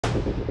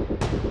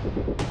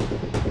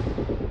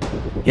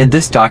In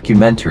this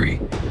documentary,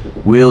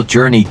 we'll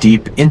journey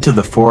deep into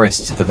the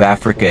forests of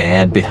Africa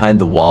and behind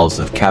the walls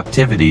of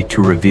captivity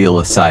to reveal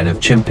a side of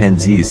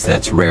chimpanzees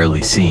that's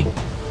rarely seen.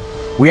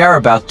 We are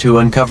about to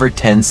uncover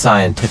 10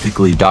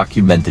 scientifically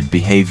documented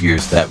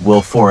behaviors that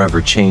will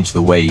forever change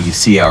the way you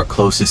see our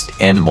closest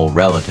animal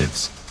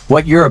relatives.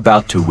 What you're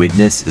about to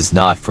witness is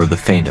not for the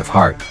faint of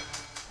heart.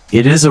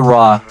 It is a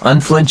raw,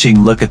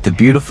 unflinching look at the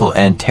beautiful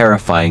and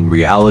terrifying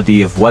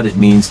reality of what it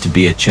means to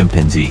be a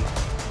chimpanzee.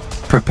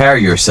 Prepare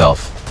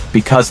yourself,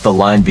 because the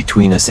line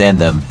between us and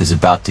them is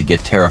about to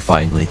get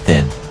terrifyingly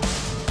thin.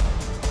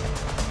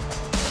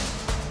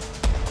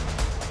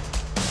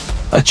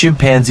 A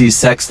chimpanzee's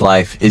sex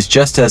life is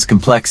just as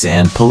complex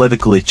and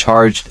politically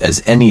charged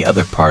as any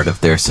other part of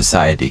their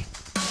society.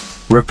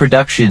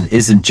 Reproduction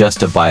isn't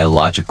just a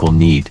biological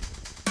need.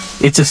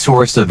 It's a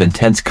source of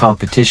intense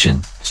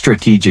competition,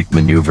 strategic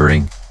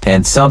maneuvering,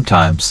 and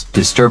sometimes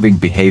disturbing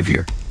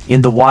behavior.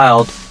 In the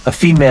wild, a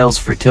female's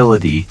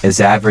fertility is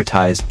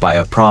advertised by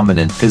a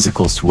prominent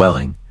physical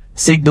swelling,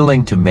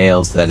 signaling to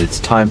males that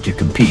it's time to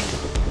compete.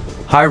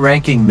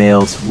 High-ranking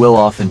males will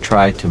often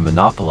try to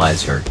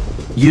monopolize her,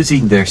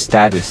 using their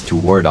status to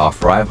ward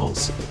off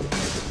rivals.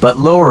 But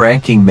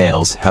lower-ranking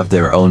males have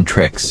their own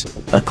tricks.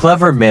 A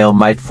clever male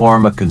might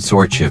form a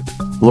consortship,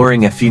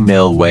 luring a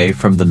female away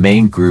from the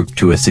main group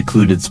to a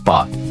secluded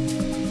spot.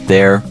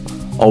 There,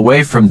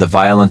 away from the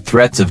violent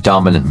threats of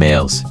dominant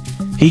males,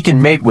 he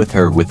can mate with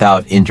her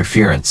without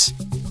interference.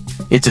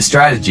 It's a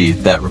strategy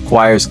that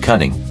requires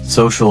cunning,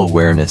 social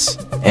awareness,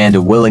 and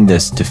a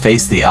willingness to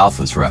face the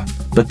alpha's wrath.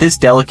 But this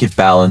delicate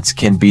balance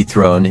can be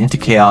thrown into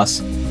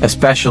chaos,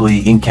 especially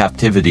in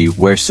captivity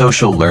where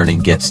social learning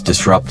gets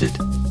disrupted.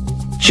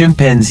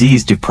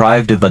 Chimpanzees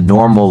deprived of a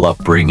normal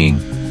upbringing,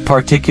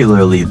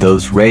 particularly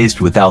those raised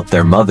without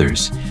their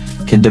mothers,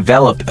 can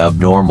develop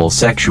abnormal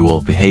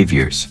sexual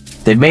behaviors.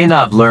 They may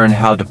not learn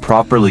how to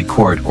properly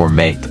court or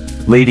mate,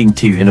 leading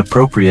to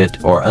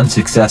inappropriate or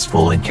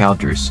unsuccessful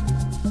encounters.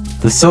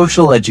 The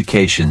social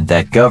education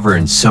that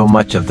governs so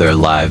much of their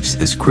lives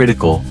is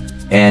critical,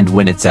 and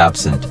when it's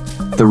absent,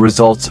 the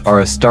results are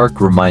a stark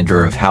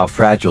reminder of how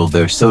fragile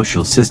their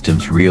social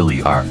systems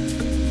really are.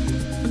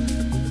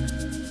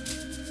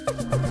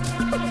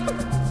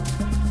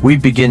 We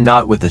begin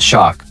not with a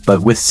shock,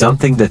 but with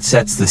something that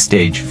sets the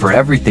stage for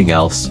everything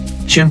else.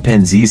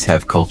 Chimpanzees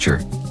have culture.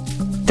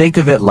 Think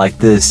of it like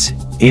this: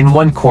 in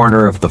one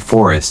corner of the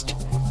forest,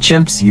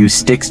 chimps use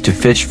sticks to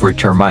fish for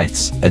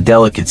termites, a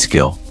delicate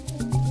skill.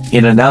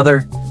 In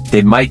another,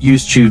 they might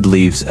use chewed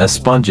leaves as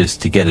sponges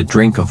to get a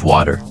drink of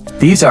water.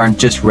 These aren't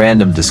just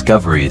random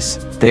discoveries,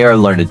 they are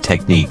learned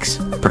techniques,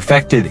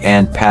 perfected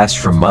and passed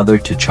from mother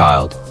to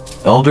child,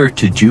 elder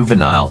to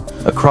juvenile,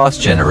 across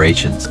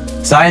generations.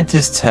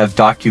 Scientists have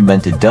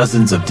documented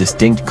dozens of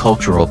distinct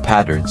cultural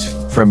patterns,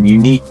 from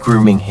unique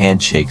grooming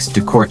handshakes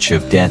to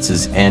courtship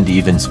dances and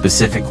even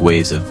specific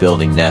ways of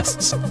building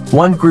nests.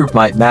 One group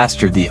might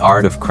master the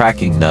art of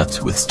cracking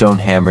nuts with stone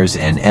hammers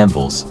and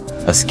anvils,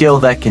 a skill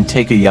that can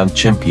take a young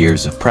chimp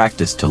years of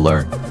practice to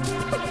learn.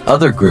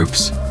 Other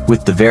groups,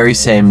 with the very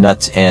same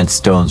nuts and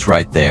stones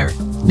right there,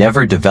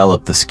 never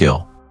develop the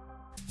skill.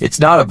 It's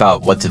not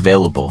about what's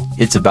available,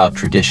 it's about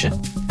tradition.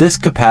 This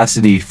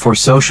capacity for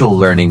social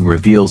learning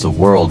reveals a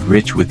world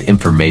rich with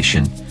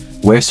information,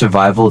 where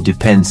survival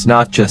depends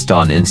not just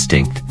on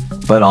instinct,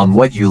 but on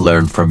what you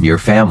learn from your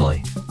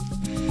family.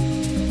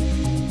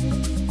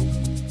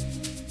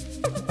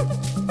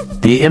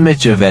 The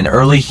image of an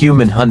early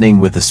human hunting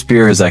with a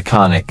spear is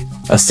iconic,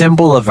 a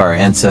symbol of our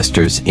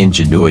ancestors'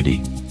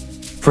 ingenuity.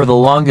 For the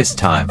longest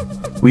time,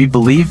 we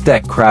believed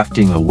that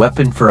crafting a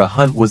weapon for a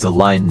hunt was a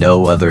line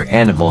no other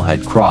animal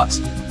had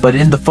crossed. But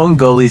in the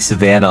Fongoli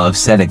savanna of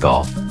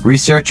Senegal,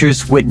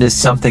 researchers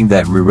witnessed something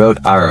that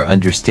rewrote our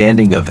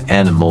understanding of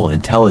animal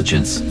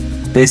intelligence.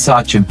 They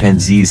saw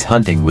chimpanzees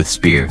hunting with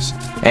spears.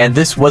 And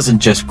this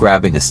wasn't just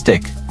grabbing a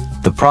stick.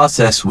 The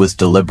process was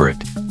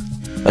deliberate.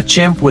 A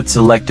chimp would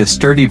select a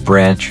sturdy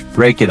branch,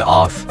 break it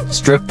off,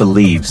 strip the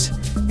leaves,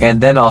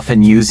 and then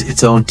often use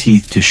its own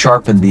teeth to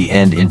sharpen the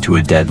end into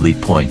a deadly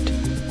point.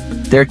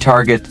 Their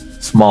target,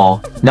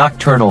 small,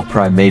 nocturnal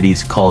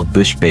primates called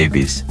bush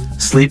babies,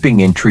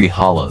 sleeping in tree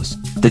hollows.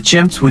 The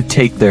chimps would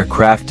take their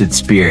crafted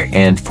spear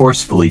and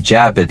forcefully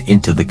jab it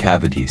into the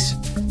cavities,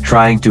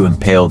 trying to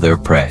impale their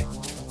prey.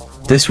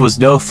 This was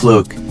no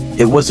fluke,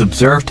 it was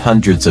observed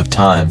hundreds of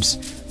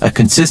times, a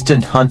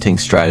consistent hunting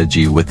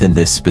strategy within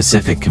this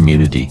specific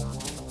community.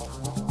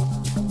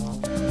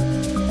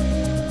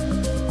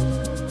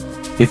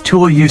 If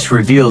tool use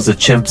reveals a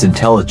chimp's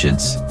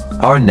intelligence,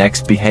 our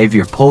next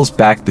behavior pulls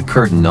back the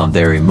curtain on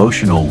their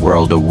emotional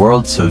world, a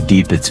world so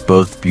deep it's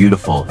both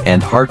beautiful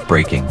and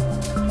heartbreaking.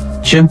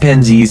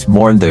 Chimpanzees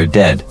mourn their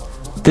dead.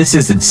 This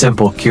isn't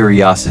simple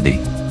curiosity.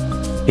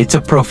 It's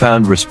a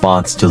profound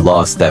response to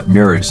loss that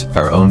mirrors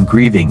our own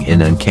grieving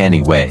in an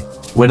uncanny way.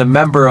 When a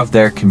member of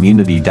their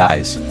community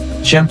dies,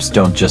 chimps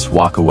don't just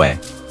walk away.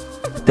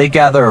 They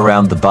gather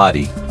around the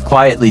body,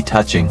 quietly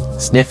touching,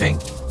 sniffing,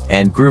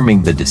 and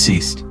grooming the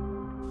deceased.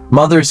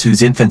 Mothers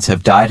whose infants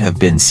have died have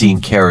been seen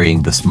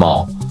carrying the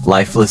small,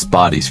 lifeless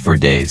bodies for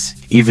days,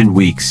 even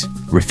weeks,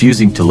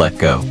 refusing to let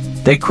go.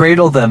 They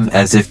cradle them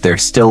as if they're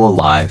still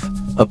alive,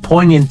 a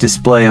poignant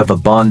display of a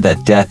bond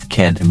that death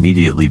can't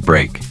immediately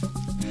break.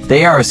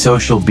 They are a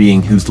social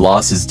being whose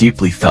loss is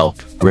deeply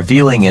felt,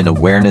 revealing an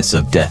awareness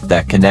of death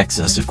that connects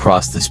us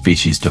across the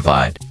species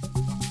divide.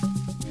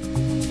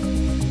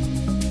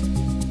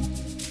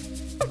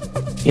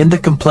 In the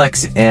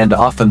complex and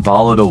often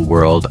volatile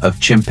world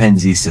of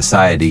chimpanzee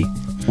society,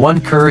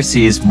 one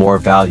currency is more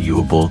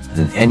valuable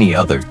than any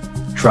other: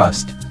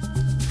 trust.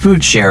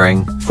 Food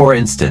sharing, for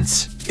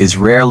instance, is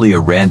rarely a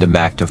random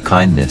act of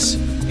kindness.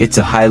 It's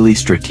a highly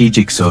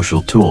strategic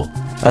social tool.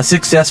 A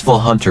successful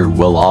hunter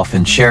will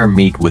often share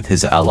meat with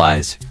his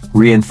allies,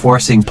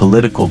 reinforcing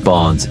political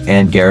bonds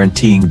and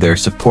guaranteeing their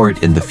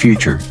support in the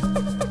future.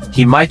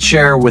 He might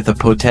share with a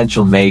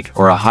potential mate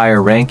or a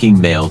higher-ranking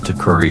male to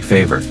curry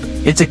favor.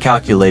 It's a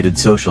calculated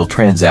social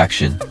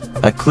transaction,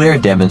 a clear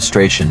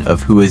demonstration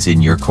of who is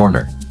in your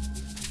corner.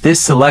 This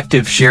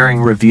selective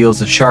sharing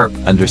reveals a sharp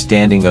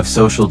understanding of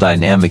social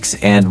dynamics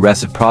and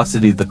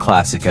reciprocity, the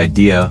classic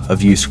idea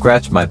of "you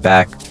scratch my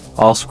back,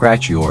 I'll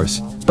scratch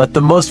yours." But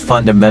the most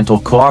fundamental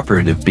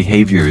cooperative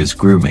behavior is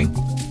grooming.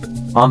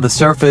 On the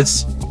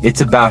surface,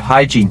 it's about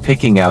hygiene,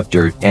 picking out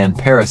dirt and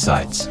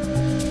parasites.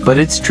 But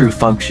its true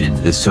function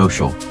is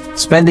social.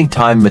 Spending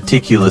time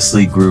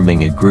meticulously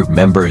grooming a group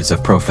member is a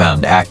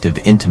profound act of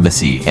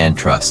intimacy and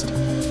trust.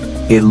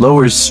 It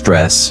lowers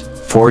stress,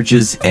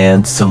 forges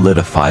and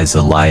solidifies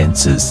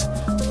alliances,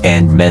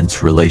 and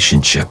mends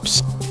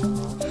relationships.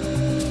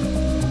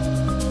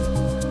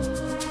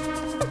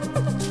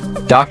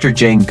 Dr.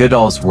 Jane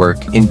Goodall's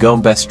work in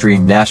Gombe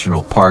Stream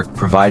National Park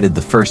provided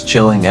the first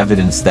chilling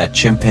evidence that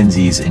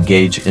chimpanzees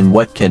engage in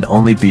what can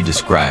only be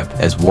described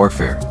as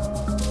warfare.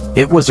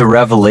 It was a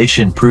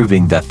revelation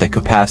proving that the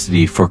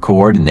capacity for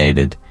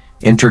coordinated,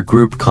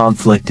 intergroup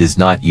conflict is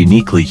not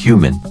uniquely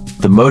human.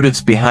 The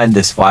motives behind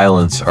this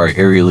violence are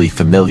eerily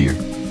familiar: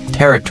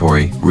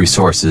 territory,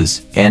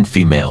 resources, and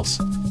females.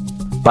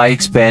 By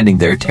expanding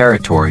their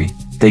territory,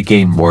 they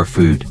gain more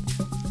food.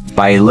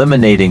 By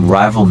eliminating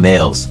rival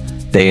males,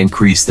 they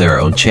increase their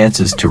own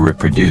chances to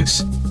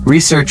reproduce.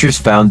 Researchers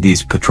found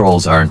these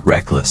patrols aren't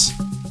reckless.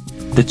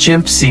 The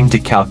chimps seem to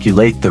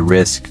calculate the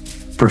risk,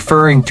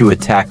 preferring to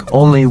attack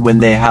only when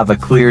they have a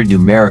clear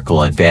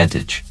numerical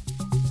advantage.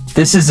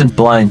 This isn't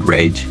blind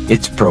rage,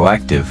 it's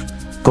proactive,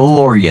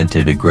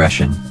 goal-oriented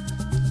aggression.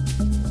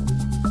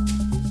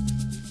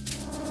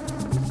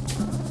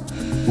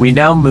 We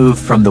now move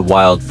from the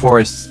wild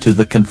forests to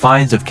the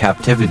confines of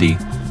captivity,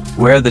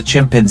 where the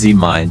chimpanzee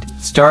mind,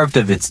 starved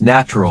of its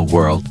natural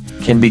world,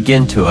 can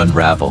begin to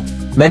unravel.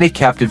 Many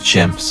captive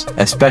chimps,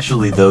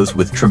 especially those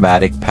with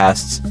traumatic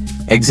pasts,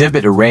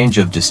 exhibit a range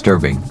of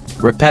disturbing,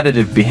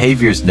 repetitive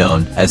behaviors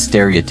known as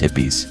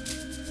stereotypies.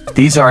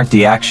 These aren't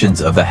the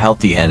actions of a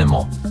healthy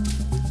animal.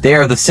 They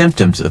are the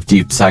symptoms of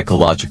deep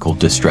psychological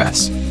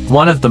distress.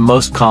 One of the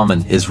most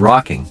common is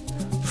rocking.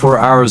 For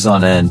hours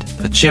on end,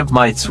 a chimp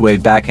might sway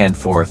back and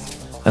forth,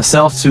 a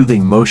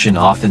self-soothing motion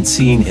often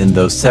seen in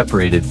those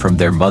separated from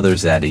their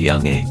mothers at a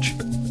young age.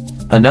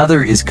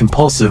 Another is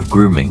compulsive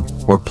grooming,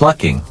 or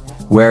plucking,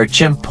 where a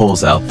chimp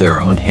pulls out their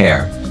own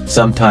hair,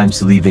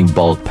 sometimes leaving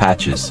bald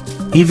patches.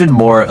 Even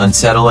more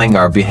unsettling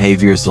are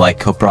behaviors like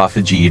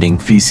coprophagy, eating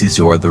feces,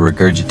 or the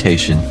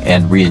regurgitation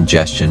and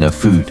reingestion of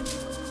food.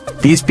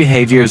 These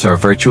behaviors are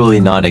virtually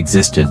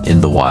non-existent in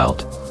the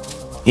wild.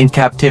 In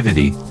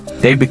captivity,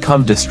 they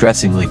become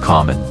distressingly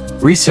common.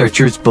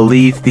 Researchers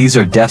believe these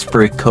are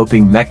desperate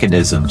coping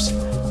mechanisms,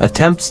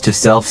 attempts to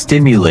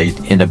self-stimulate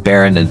in a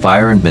barren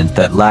environment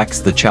that lacks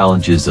the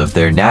challenges of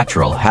their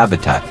natural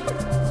habitat.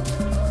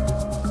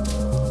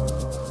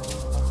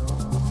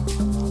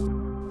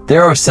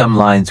 There are some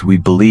lines we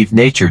believe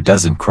nature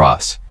doesn't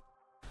cross.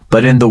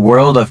 But in the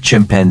world of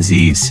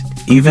chimpanzees,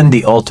 even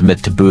the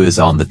ultimate taboo is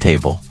on the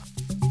table.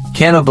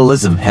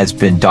 Cannibalism has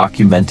been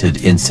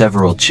documented in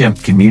several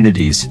chimp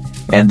communities,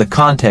 and the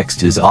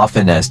context is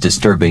often as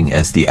disturbing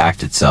as the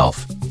act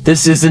itself.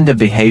 This isn't a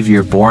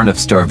behavior born of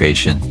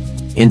starvation.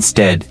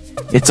 Instead,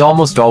 it's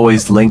almost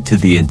always linked to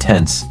the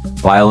intense,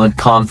 violent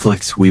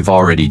conflicts we've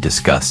already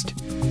discussed.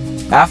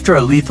 After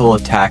a lethal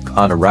attack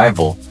on a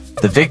rival,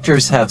 the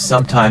victors have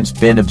sometimes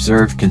been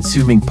observed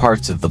consuming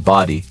parts of the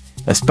body,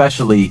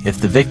 especially if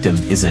the victim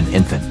is an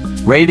infant.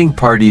 Raiding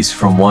parties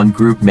from one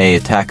group may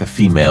attack a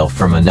female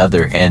from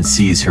another and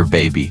seize her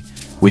baby,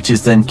 which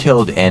is then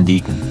killed and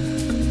eaten.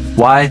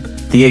 Why?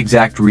 The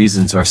exact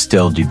reasons are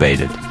still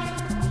debated.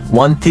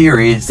 One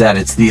theory is that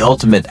it's the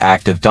ultimate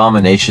act of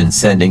domination,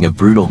 sending a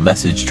brutal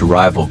message to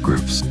rival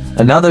groups.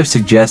 Another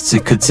suggests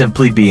it could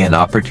simply be an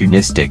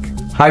opportunistic,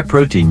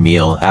 high-protein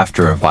meal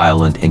after a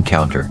violent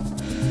encounter.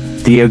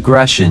 The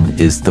aggression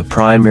is the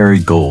primary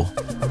goal,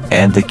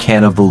 and the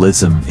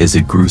cannibalism is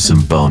a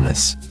gruesome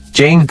bonus.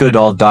 Jane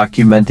Goodall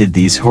documented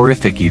these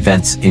horrific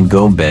events in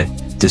Gombe,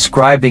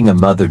 describing a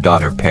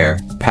mother-daughter pair,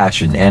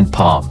 Passion and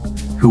Palm,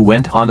 who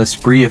went on a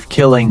spree of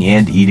killing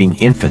and eating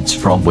infants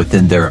from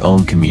within their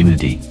own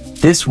community.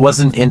 This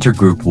wasn't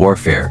intergroup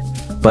warfare,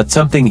 but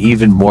something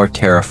even more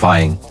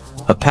terrifying,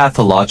 a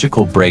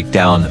pathological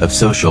breakdown of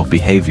social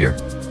behavior.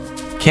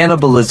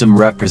 Cannibalism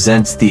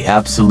represents the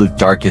absolute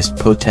darkest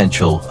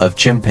potential of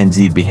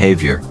chimpanzee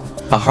behavior,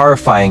 a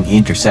horrifying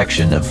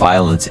intersection of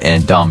violence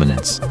and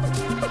dominance.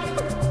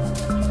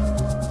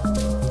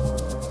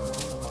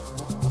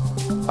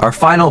 Our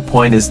final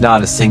point is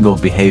not a single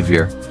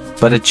behavior,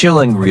 but a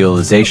chilling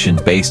realization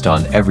based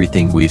on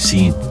everything we've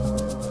seen.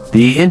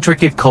 The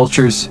intricate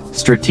cultures,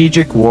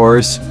 strategic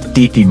wars,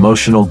 deep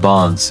emotional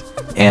bonds,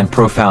 and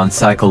profound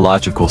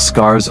psychological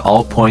scars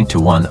all point to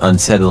one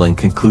unsettling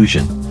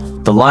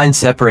conclusion. The line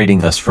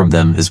separating us from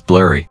them is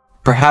blurry,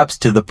 perhaps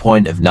to the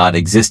point of not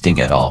existing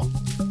at all.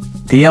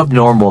 The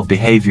abnormal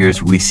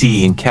behaviors we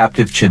see in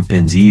captive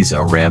chimpanzees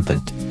are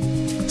rampant.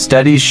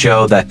 Studies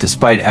show that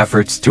despite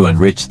efforts to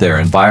enrich their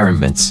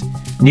environments,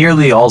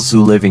 nearly all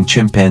zoo-living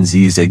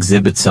chimpanzees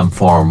exhibit some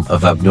form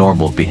of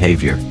abnormal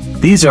behavior.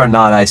 These are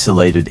not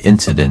isolated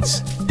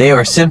incidents, they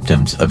are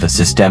symptoms of a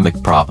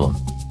systemic problem.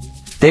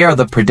 They are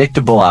the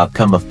predictable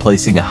outcome of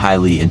placing a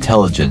highly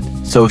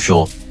intelligent,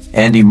 social,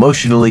 and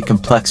emotionally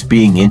complex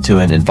being into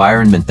an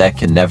environment that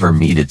can never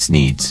meet its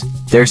needs.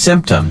 Their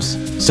symptoms,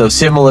 so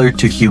similar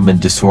to human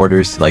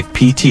disorders like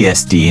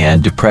PTSD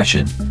and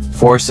depression,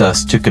 force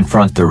us to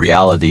confront the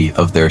reality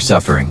of their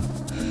suffering.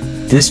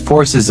 This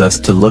forces us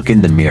to look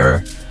in the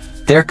mirror.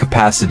 Their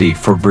capacity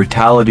for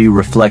brutality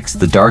reflects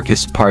the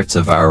darkest parts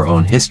of our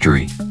own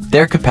history.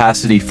 Their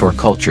capacity for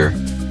culture,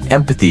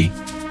 empathy,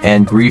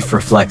 and grief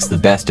reflects the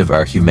best of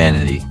our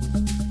humanity.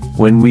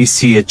 When we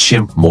see a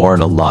chimp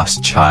mourn a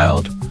lost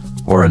child,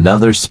 or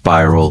another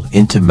spiral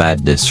into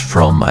madness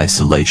from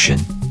isolation,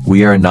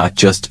 we are not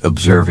just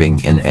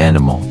observing an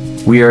animal.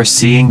 We are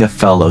seeing a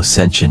fellow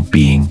sentient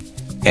being,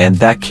 and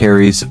that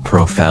carries a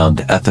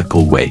profound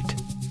ethical weight.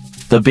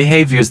 The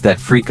behaviors that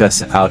freak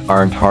us out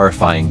aren't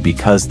horrifying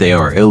because they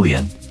are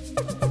alien.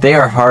 They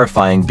are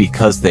horrifying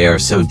because they are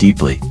so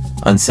deeply,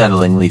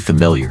 unsettlingly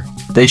familiar.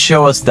 They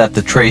show us that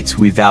the traits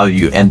we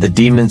value and the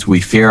demons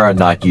we fear are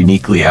not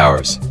uniquely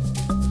ours.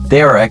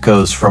 They are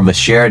echoes from a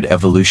shared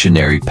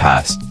evolutionary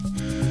past.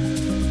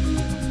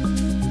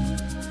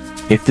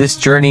 If this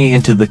journey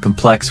into the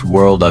complex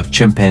world of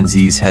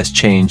chimpanzees has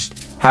changed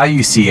how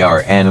you see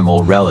our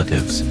animal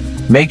relatives,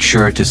 make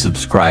sure to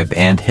subscribe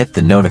and hit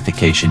the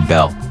notification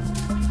bell.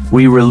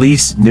 We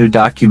release new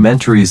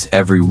documentaries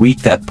every week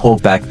that pull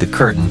back the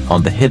curtain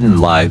on the hidden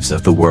lives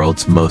of the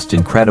world's most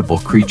incredible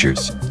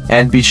creatures.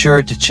 And be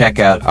sure to check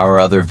out our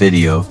other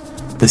video,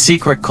 The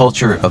Secret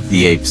Culture of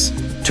the Apes,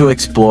 to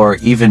explore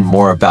even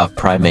more about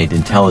primate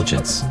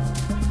intelligence.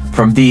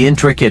 From the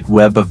intricate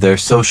web of their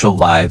social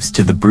lives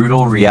to the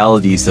brutal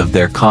realities of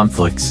their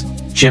conflicts,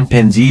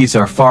 chimpanzees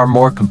are far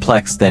more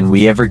complex than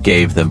we ever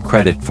gave them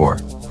credit for.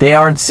 They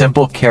aren't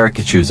simple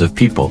caricatures of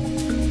people.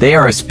 They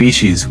are a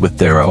species with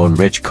their own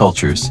rich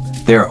cultures,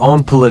 their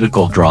own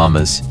political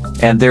dramas,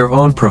 and their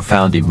own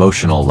profound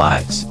emotional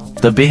lives.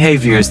 The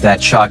behaviors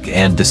that shock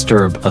and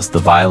disturb us, the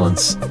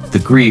violence,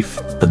 the grief,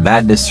 the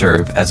madness,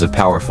 serve as a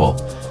powerful,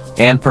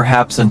 and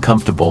perhaps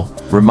uncomfortable,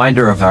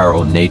 reminder of our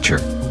own nature.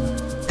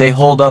 They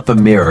hold up a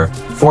mirror,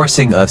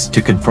 forcing us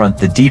to confront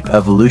the deep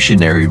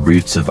evolutionary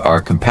roots of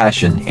our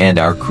compassion and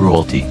our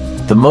cruelty.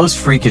 The most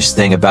freakish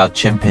thing about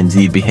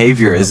chimpanzee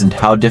behavior isn't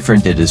how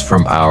different it is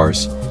from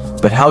ours,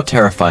 but how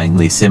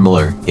terrifyingly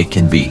similar it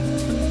can be.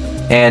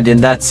 And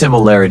in that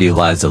similarity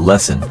lies a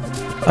lesson,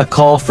 a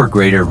call for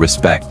greater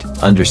respect,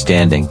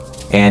 understanding,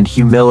 and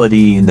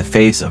humility in the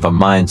face of a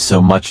mind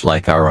so much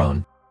like our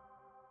own.